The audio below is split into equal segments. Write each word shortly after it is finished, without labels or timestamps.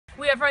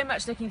are very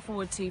much looking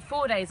forward to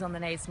 4 days on the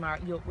Naysmar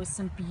at York with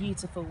some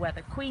beautiful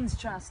weather. Queen's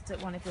Trust,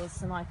 at one of yours,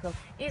 Sir Michael,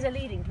 is a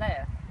leading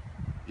player.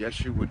 Yes,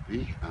 she would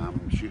be.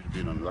 She had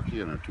been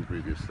unlucky in her 2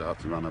 previous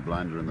starts and ran a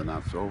blinder in the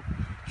Nassau.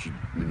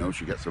 We know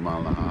she gets a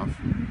mile and a half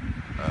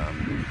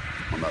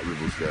on that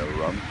Ribblesdale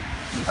run.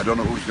 I don't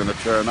know who's going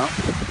to turn up,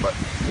 but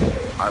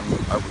I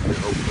would be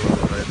hopeful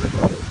of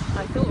it.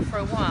 I thought for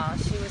a while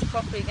she was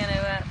probably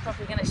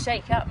going to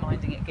shake up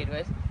Minding at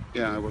Goodwood.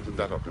 Yeah, I wasn't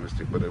that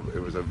optimistic, but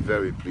it was a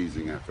very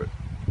pleasing effort.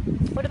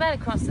 What about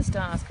Across the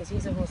Stars? Because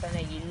he's a horse I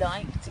know you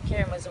liked.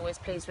 Kieran was always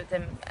pleased with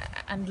him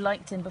and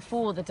liked him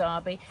before the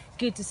Derby.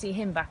 Good to see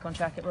him back on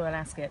track at Royal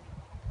Ascot.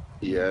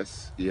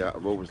 Yes, yeah,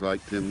 I've always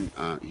liked him.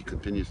 He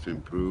continues to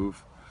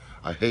improve.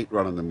 I hate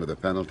running them with a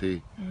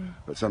penalty,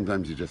 but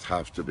sometimes you just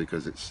have to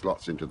because it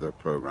slots into the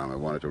programme. I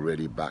wanted to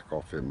really back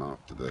off him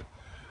after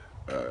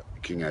the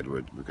King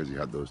Edward because he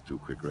had those 2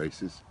 quick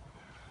races.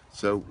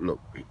 So,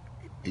 look,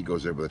 he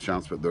goes there with a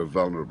chance, but they're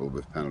vulnerable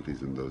with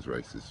penalties in those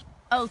races.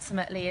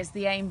 Ultimately, is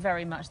the aim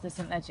very much the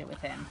St Leger with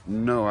him?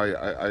 No,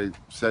 I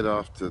said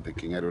after the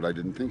King Edward I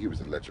didn't think he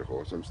was a Leger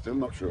horse. I'm still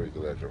not sure he's a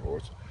Leger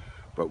horse,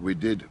 but we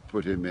did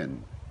put him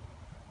in.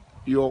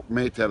 York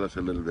may tell us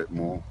a little bit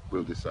more.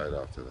 We'll decide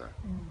after that.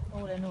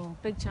 All in all,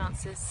 big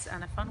chances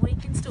and a fun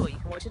week in store. You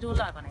can watch it all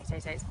live on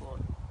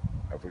 888sport.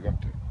 Have we got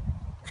to?